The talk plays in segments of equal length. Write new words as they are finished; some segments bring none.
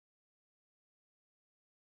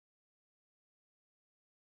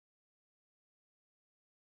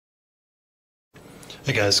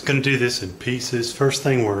Hey guys, going to do this in pieces. First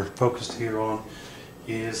thing we're focused here on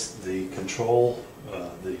is the control,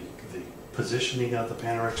 the positioning of the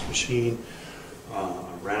Panorex machine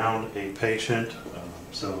around a patient.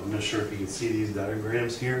 So I'm not sure if you can see these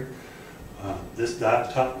diagrams here. This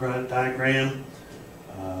top diagram,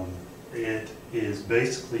 it is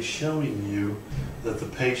basically showing you that the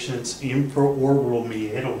patient's infraorbital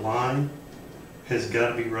meatal line has got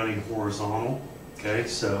to be running horizontal. Okay,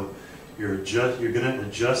 so you're going to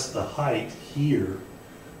adjust the height here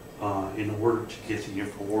in order to get the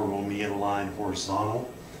infraorbital meatal line horizontal.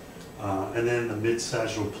 And then the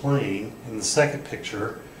mid-sagittal plane in the second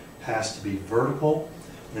picture has to be vertical.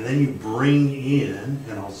 And then you bring in,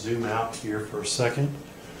 and I'll zoom out here for a second.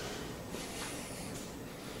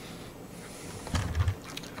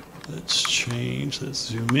 Let's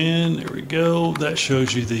zoom in, there we go. That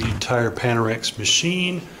shows you the entire Panorex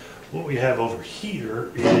machine. What we have over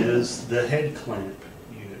here is the head clamp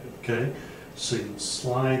unit, okay? So you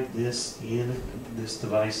slide this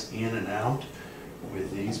device in and out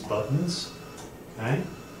with these buttons, okay?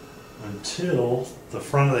 Until the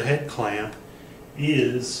front of the head clamp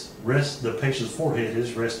the patient's forehead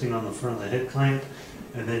is resting on the front of the head clamp,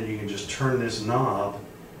 and then you can just turn this knob.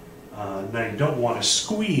 Now you don't want to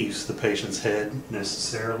squeeze the patient's head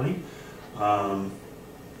necessarily.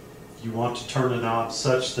 You want to turn the knob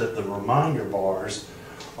such that the reminder bars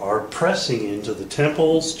are pressing into the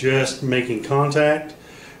temples, just making contact,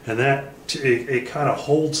 and that it kind of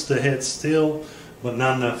holds the head still, but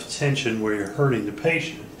not enough tension where you're hurting the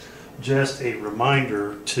patient. Just a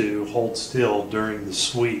reminder to hold still during the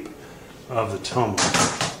sweep of the tomo.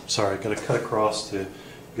 Sorry, I got to cut across to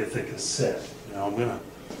get the cassette. Now I'm going to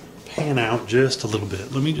pan out just a little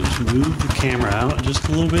bit. Let me just move the camera out just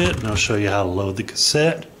a little bit, and I'll show you how to load the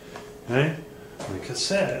cassette. Okay, the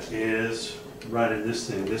cassette is right in this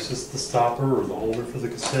thing. This is the stopper or the holder for the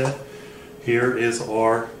cassette. Here is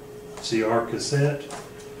our cassette.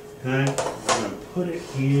 Okay, I'm going to put it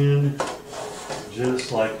in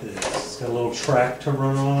just like this. It's got a little track to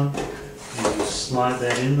run on. You just slide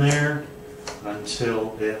that in there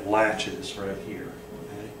until it latches right here.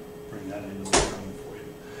 Okay, bring that into the frame for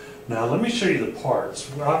you. Now let me show you the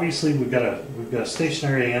parts. Obviously we've got a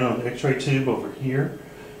stationary anode X-ray tube over here.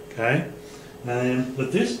 Okay,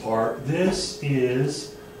 but this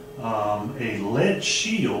is a lead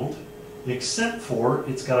shield, except for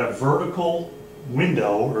it's got a vertical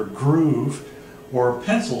window or groove or a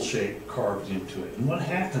pencil shape carved into it. And what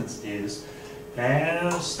happens is,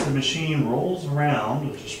 as the machine rolls around,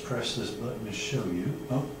 I'll just press this button to show you.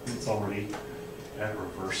 Oh, it's already at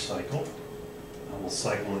reverse cycle. I will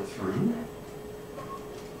cycle it through.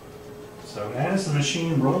 So as the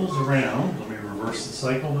machine rolls around, let me reverse the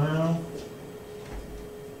cycle now.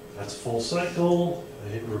 That's full cycle. I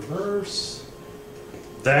hit reverse.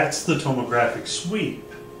 That's the tomographic sweep.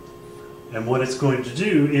 And what it's going to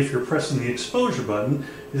do, if you're pressing the exposure button,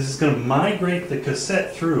 is it's going to migrate the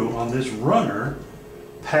cassette through on this runner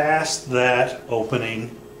past that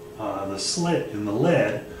opening, the slit in the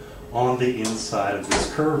lead on the inside of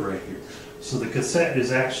this curve right here. So the cassette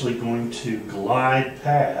is actually going to glide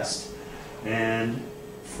past, and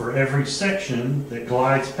for every section that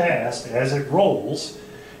glides past, as it rolls,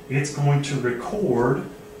 it's going to record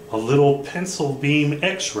a little pencil beam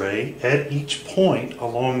X-ray at each point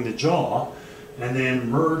along the jaw, and then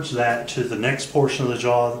merge that to the next portion of the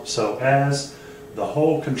jaw. So as the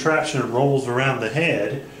whole contraption rolls around the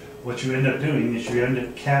head, what you end up doing is you end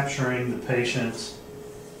up capturing the patient's,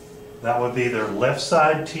 that would be their left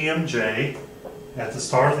side TMJ at the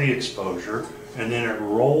start of the exposure, and then it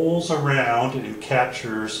rolls around and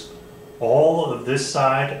captures all of this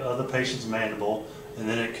side of the patient's mandible, and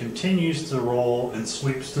then it continues to roll and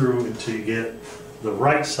sweeps through until you get the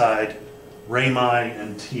right side rami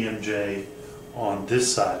and TMJ on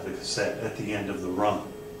this side of the cassette at the end of the run.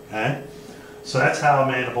 Okay? So that's how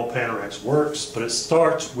mandible Panorex works, but it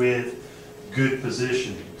starts with good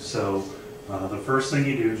positioning. So the first thing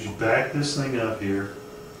you do is you back this thing up here,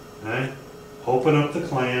 okay? Open up the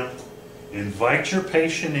clamp, invite your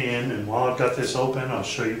patient in, and while I've got this open, I'll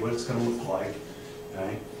show you what it's going to look like.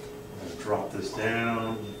 Okay? I'm going to drop this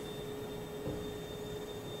down.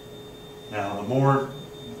 Now, the more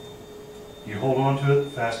you hold on to it, the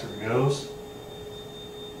faster it goes.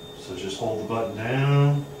 So just hold the button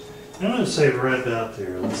down. I'm going to save it right about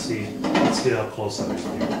there. Let's see how close I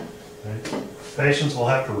can do. Okay? Patients will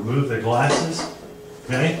have to remove their glasses.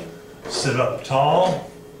 Okay? Sit up tall.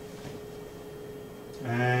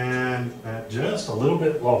 And at just a little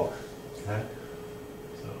bit lower. Okay?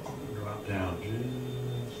 So I'm going to drop down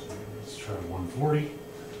just, let's try 140.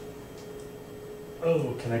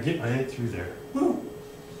 Oh, can I get my head through there? Woo!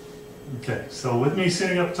 Okay, so with me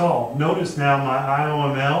sitting up tall, notice now my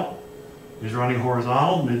IOML is running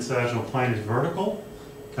horizontal, mid-sagittal plane is vertical.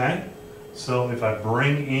 Okay, so if I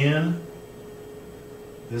bring in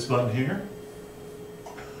this button here,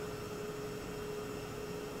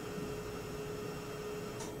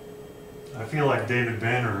 I feel like David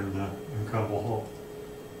Banner in the Incredible Hulk.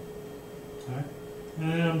 Okay,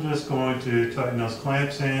 and I'm just going to tighten those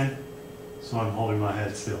clamps in so I'm holding my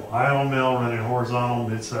head still. IOML running horizontal,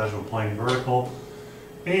 mid-sagittal plane vertical.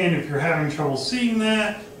 And if you're having trouble seeing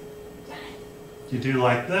that, you do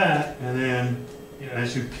like that, and then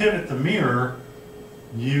as you pivot the mirror,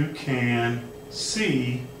 you can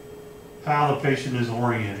see how the patient is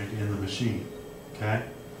oriented in the machine. Okay,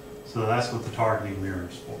 so that's what the targeting mirror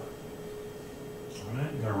is for. All right,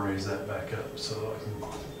 I'm going to raise that back up so I can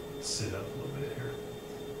sit up a little bit here.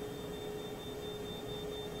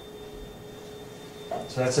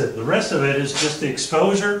 So that's it. The rest of it is just the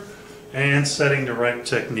exposure and setting the right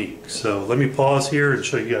technique. So let me pause here and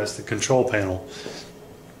show you guys the control panel.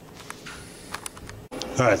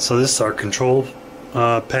 Alright, so this is our control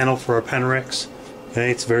panel for our Panorex.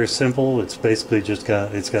 Okay, it's very simple. It's basically just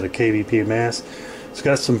got a KVP mass. It's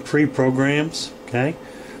got some pre-programs. Okay,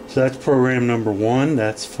 so that's program number 1.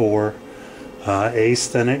 That's for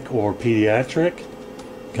asthenic or pediatric.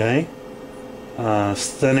 Okay,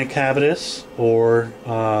 sthenic habitus or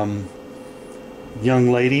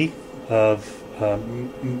young lady of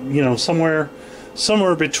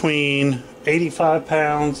somewhere between 85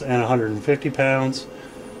 pounds and 150 pounds.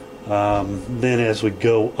 Then as we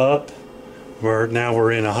go up, we're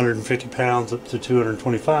in 150 pounds up to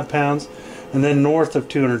 225 pounds, and then north of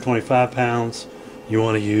 225 pounds you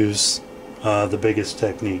want to use the biggest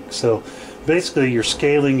technique. So basically you're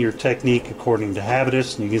scaling your technique according to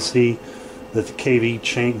habitus, and you can see that the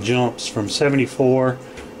KV jumps from 74,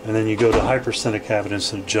 and then you go to hypersthenic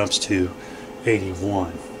habitus and it jumps to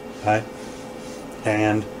 81. Okay?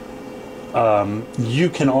 And you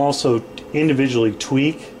can also individually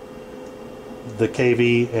tweak the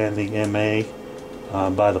KV and the MA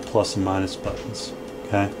by the plus and minus buttons.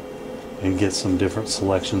 Okay? And get some different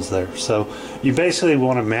selections there. So you basically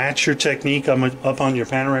want to match your technique up on your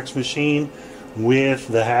Panorex machine with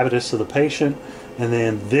the habitus of the patient. And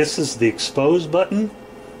then this is the expose button.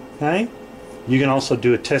 Okay? You can also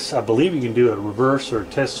do a test. I believe you can do a reverse or a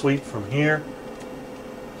test sweep from here.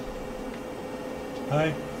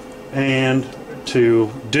 Okay? And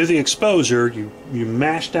to do the exposure, you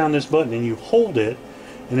mash down this button and you hold it,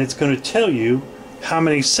 and it's going to tell you how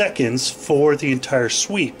many seconds for the entire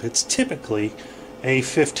sweep. It's typically a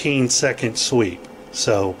 15-second sweep.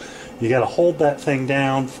 So you got to hold that thing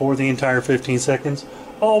down for the entire 15 seconds.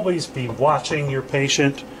 Always be watching your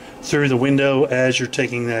patient through the window as you're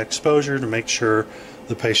taking that exposure to make sure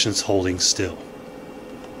the patient's holding still.